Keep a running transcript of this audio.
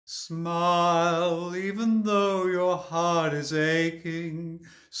Smile even though your heart is aching.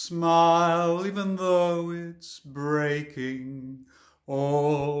 Smile even though it's breaking.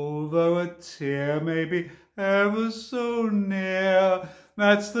 Although a tear may be ever so near,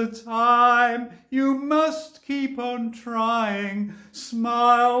 that's the time you must keep on trying.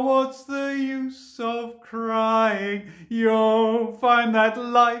 Smile, what's the use of crying? You'll find that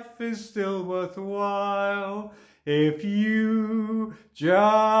life is still worthwhile if you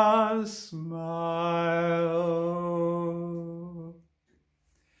just smile.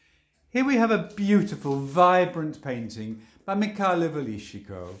 Here we have a beautiful, vibrant painting by Michael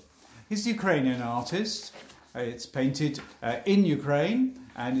Velychko. He's a Ukrainian artist. It's painted in Ukraine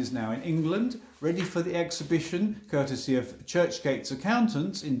and is now in England, ready for the exhibition courtesy of Churchgates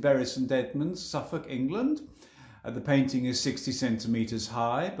Accountants in Bury St Edmunds, Suffolk, England. The painting is 60 centimetres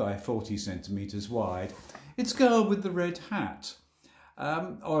high by 40 centimetres wide. It's Girl with the Red Hat,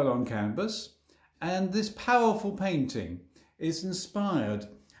 oil on canvas, and this powerful painting is inspired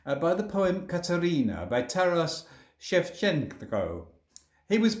by the poem Katerina by Taras Shevchenko.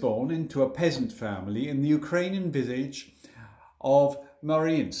 He was born into a peasant family in the Ukrainian village of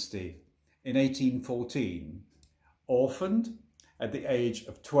Mariinsky in 1814. Orphaned at the age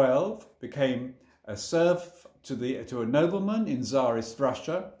of 12, became a serf to a nobleman in Tsarist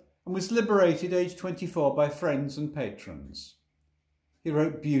Russia, and was liberated aged 24 by friends and patrons. He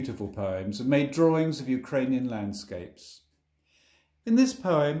wrote beautiful poems and made drawings of Ukrainian landscapes. In this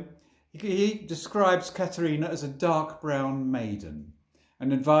poem, he describes Katerina as a dark brown maiden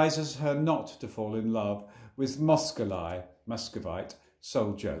and advises her not to fall in love with Muscovite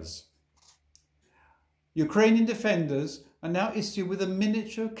soldiers. Ukrainian defenders are now issued with a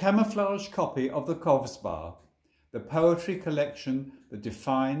miniature camouflage copy of the Kovsbar, the poetry collection that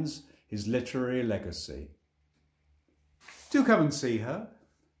defines his literary legacy. Do come and see her.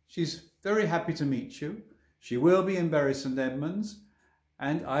 She's very happy to meet you. She will be in Bury St Edmunds,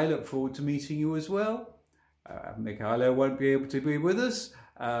 and I look forward to meeting you as well. Michael won't be able to be with us,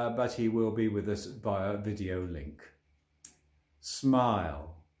 but he will be with us via video link.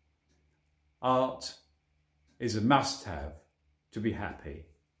 Smile. Art is a must-have to be happy.